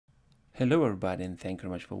Hello everybody, and thank you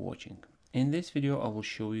very much for watching. In this video I will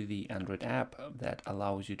show you the Android app that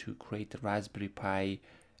allows you to create a Raspberry Pi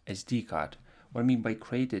SD card. What I mean by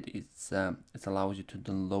create it allows you to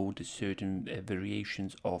download certain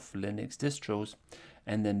variations of Linux distros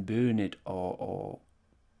and then burn it or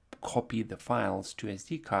copy the files to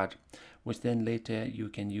SD card, which then later you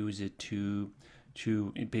can use it to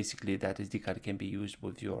basically that SD card can be used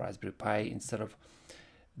with your Raspberry Pi instead of.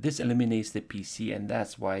 This eliminates the PC, and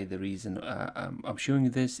that's why the reason I'm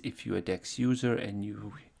showing this. If you're a DeX user and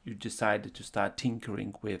you decided to start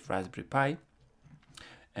tinkering with Raspberry Pi,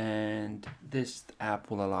 and this app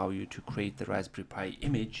will allow you to create the Raspberry Pi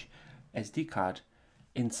image SD card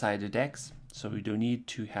inside the DeX, so you don't need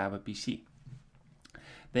to have a PC.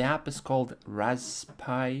 The app is called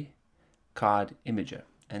Rasppi Card Imager,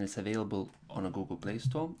 and it's available on a Google Play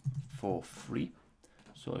Store for free.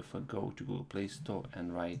 So if I go to Google Play Store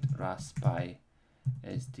and write Rasppi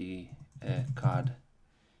SD card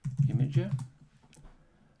imager,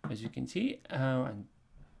 as you can see, and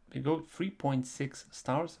we go 3.6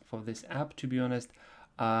 stars for this app. To be honest,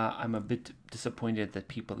 I'm a bit disappointed that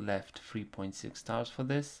people left 3.6 stars for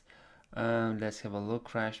this. Let's have a look.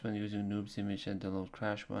 Crashman using noobs image and download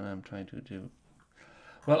Crashman. I'm trying to do.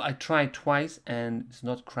 Well, I tried twice and it's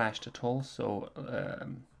not crashed at all. So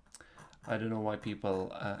I don't know why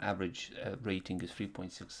people average rating is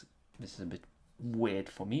 3.6. This is a bit weird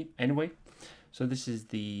for me. Anyway, so this is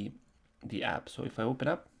the app. So if I open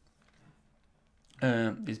up,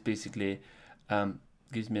 this basically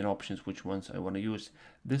gives me an options which ones I want to use.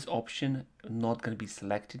 This option not going to be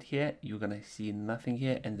selected here. You're going to see nothing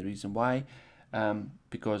here, and the reason why,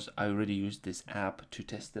 because I already used this app to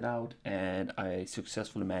test it out, and I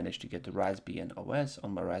successfully managed to get the Raspbian OS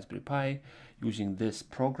on my Raspberry Pi using this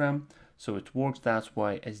program. So it works. That's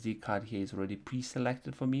why SD card here is already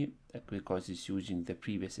pre-selected for me, because it's using the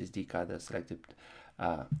previous SD card that I selected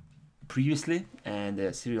previously, and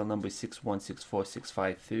the serial number is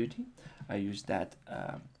 61646530. I used that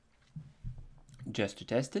just to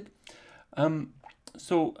test it.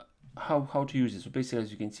 So how to use it? So basically,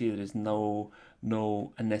 as you can see, there is no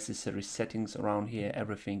unnecessary settings around here.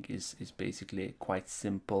 Everything is basically quite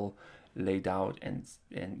simple, laid out and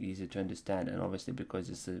easy to understand. And obviously, because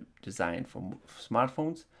it's designed for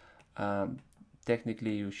smartphones,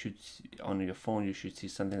 technically you should on your phone you should see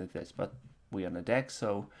something like this, but we're on a DeX,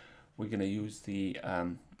 so we're going to use the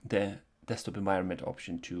desktop environment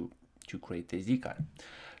option to create the SD card.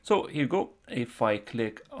 So here you go. If I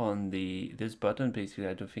click on this button, basically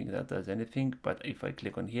I don't think that does anything, but if I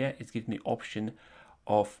click on here, it gives me option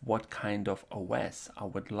of what kind of OS I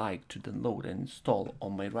would like to download and install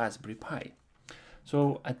on my Raspberry Pi.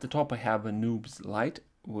 So at the top I have a Noobs Lite,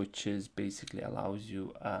 which is basically allows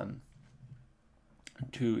you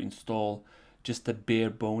to install just a bare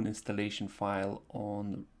bone installation file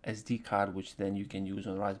on SD card, which then you can use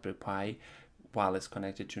on Raspberry Pi while it's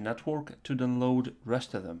connected to network to download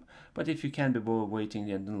rest of them. But if you can't be bothered waiting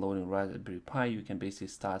and downloading Raspberry Pi, you can basically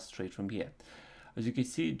start straight from here. As you can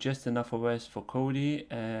see, just enough OS for Kodi.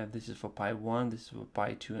 This is for Pi 1, this is for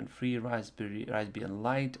Pi 2 and 3, Raspbian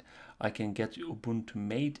Lite. I can get Ubuntu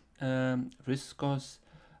Mate, Riscos.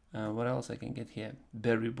 What else I can get here?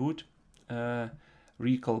 Berry Boot,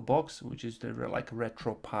 Recall Box, which is the like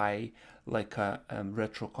retro Pi, like a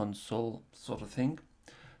retro console sort of thing.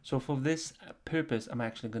 So for this purpose, I'm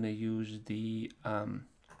actually going to use the I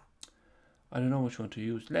don't know which one to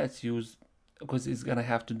use. Let's use, because it's going to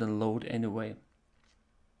have to download anyway.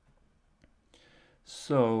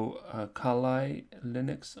 So Kali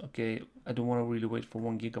Linux. Okay, I don't want to really wait for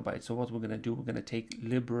 1 GB. So what we're going to do, we're going to take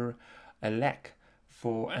LibreELEC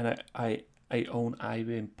for, and I own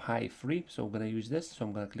IBM Pi 3, so I'm going to use this. So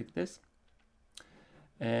I'm going to click this,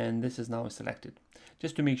 and this is now selected.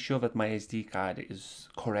 Just to make sure that my SD card is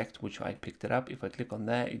correct, which I picked it up. If I click on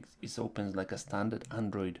that, it opens like a standard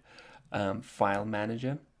Android file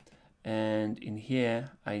manager. And in here,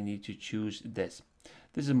 I need to choose this.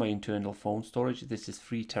 This is my internal phone storage. This is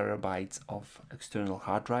 3 terabytes of external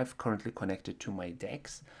hard drive currently connected to my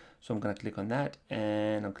DeX. So I'm going to click on that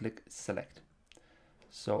and I'll click select.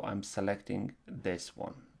 So I'm selecting this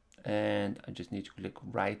one. And I just need to click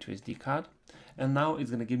write to SD card. And now it's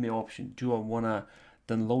going to give me an option. Do I want to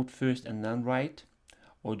download first and then write?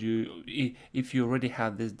 Or do you, if you already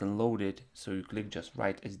have this downloaded, so you click just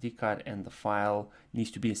write SD card and the file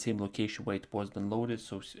needs to be in the same location where it was downloaded,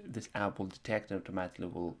 so this app will detect and automatically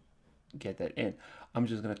will get that in. I'm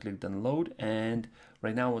just going to click download, and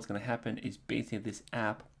right now what's going to happen is basically this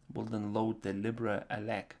app will download the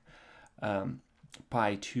LibreELEC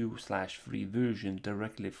Pi 2/3 version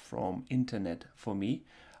directly from internet for me.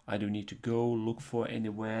 I don't need to go look for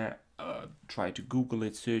anywhere, try to Google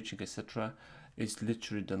it, searching, etc. It's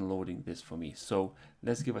literally downloading this for me. So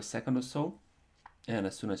let's give a second or so, and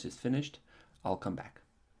as soon as it's finished, I'll come back.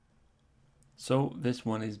 So this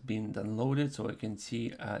one is being downloaded, so I can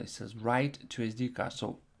see it says write to SD card.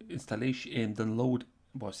 So installation and download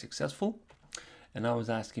was successful, and now it's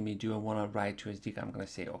asking me, do I want to write to SD card? I'm going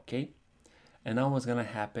to say okay. And now what's going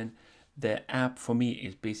to happen, the app for me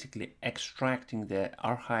is basically extracting the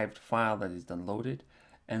archived file that is downloaded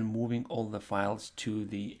and moving all the files to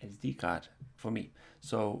the SD card for me.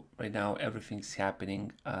 So right now everything's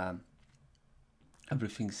happening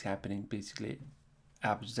basically.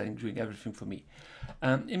 App is doing everything for me.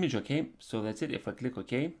 Image okay, so that's it. If I click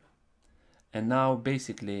OK, and now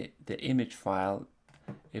basically the image file,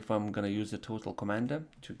 if I'm gonna use the total commander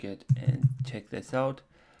to get and check this out,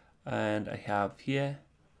 and I have here,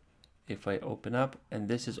 if I open up, and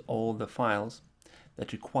this is all the files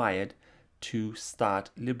that required to start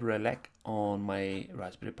LibreELEC on my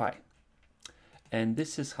Raspberry Pi. And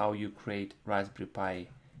this is how you create Raspberry Pi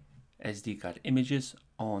SD card images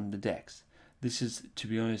on the DeX. This is, to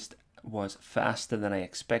be honest, was faster than I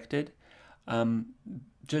expected.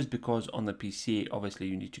 Just because on the PC, obviously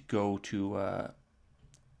you need to go to a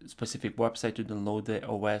specific website to download the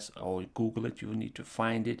OS, or Google it, you need to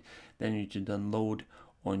find it, then you need to download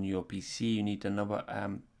on your PC, you need another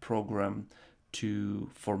program to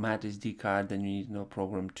format SD card, then you need another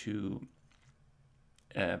program to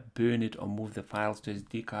burn it or move the files to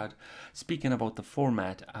SD card. Speaking about the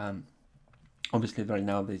format, obviously right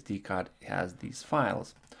now the SD card has these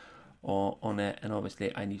files on it, and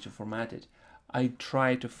obviously I need to format it. I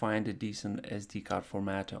try to find a decent SD card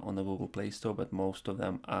formatter on the Google Play Store, but most of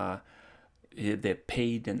them are, they're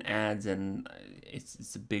paid and ads, and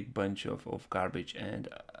it's a big bunch of garbage, and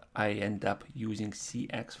I end up using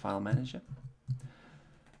CX File Manager,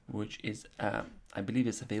 which is I believe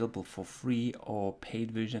it's available for free or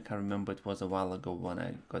paid version. I can't remember, it was a while ago when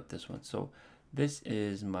I got this one. So this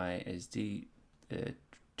is my SD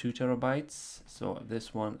 2 terabytes. So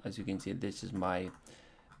this one, as you can see, this is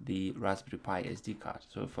the Raspberry Pi SD card.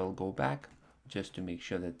 So if I'll go back just to make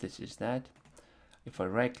sure that this is that, if I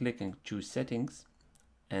right click and choose settings,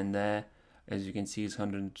 and as you can see, it's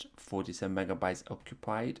 147 megabytes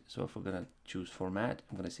occupied. So if we're gonna choose format,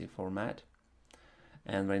 I'm gonna say format,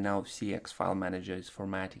 and right now CX File Manager is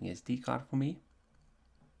formatting SD card for me.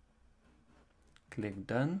 Click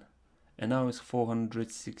done, and now it's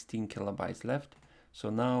 416 kilobytes left. So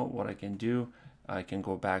now what I can do, I can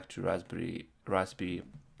go back to Raspberry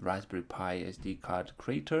Pi SD card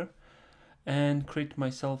creator and create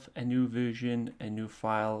myself a new version, a new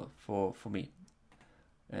file for me.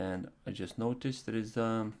 And I just noticed there is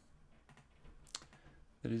the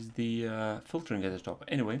filtering at the top.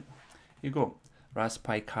 Anyway, here you go.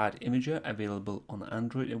 Raspberry Pi card imager available on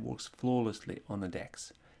Android. It works flawlessly on a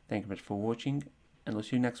DeX. Thank you very much for watching, and we'll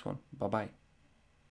see you next one. Bye bye.